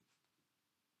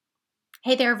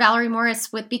Hey there, Valerie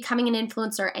Morris with Becoming an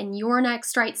Influencer and your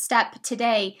next right step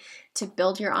today to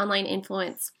build your online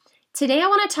influence. Today I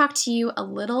want to talk to you a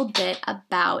little bit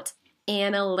about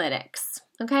analytics,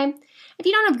 okay? If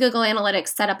you don't have Google Analytics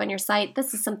set up on your site,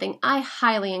 this is something I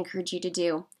highly encourage you to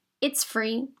do. It's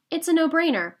free, it's a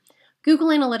no-brainer. Google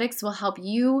Analytics will help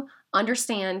you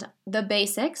understand the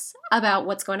basics about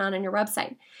what's going on your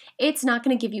website. It's not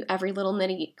going to give you every little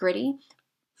nitty-gritty,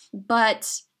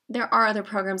 but there are other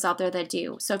programs out there that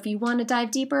do. So if you want to dive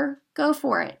deeper, go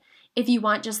for it. If you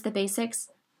want just the basics,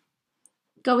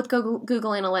 go with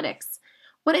Google Analytics.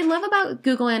 What I love about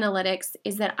Google Analytics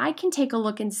is that I can take a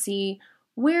look and see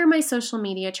where my social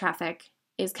media traffic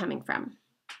is coming from.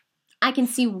 I can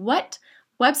see what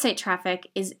website traffic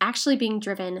is actually being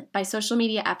driven by social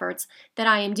media efforts that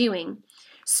I am doing.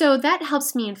 So that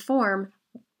helps me inform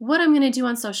what I'm going to do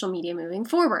on social media moving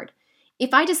forward.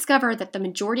 If I discover that the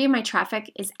majority of my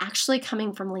traffic is actually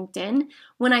coming from LinkedIn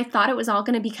when I thought it was all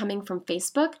going to be coming from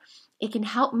Facebook, it can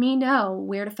help me know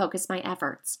where to focus my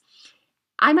efforts.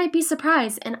 I might be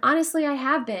surprised, and honestly I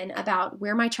have been, about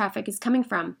where my traffic is coming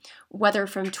from, whether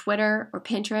from Twitter or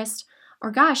Pinterest,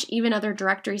 or gosh, even other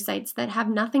directory sites that have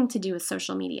nothing to do with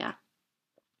social media.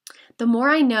 The more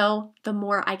I know, the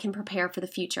more I can prepare for the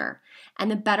future,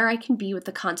 and the better I can be with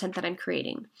the content that I'm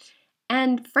creating.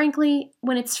 And frankly,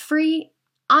 when it's free,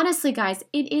 honestly, guys,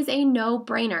 it is a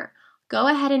no-brainer. Go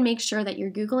ahead and make sure that your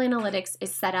Google Analytics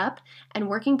is set up and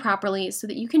working properly so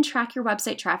that you can track your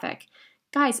website traffic.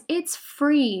 Guys, it's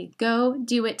free. Go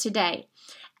do it today.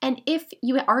 And if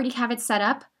you already have it set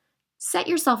up, set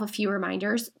yourself a few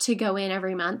reminders to go in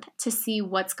every month to see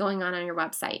what's going on your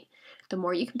website. The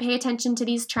more you can pay attention to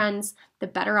these trends, the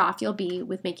better off you'll be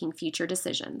with making future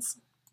decisions.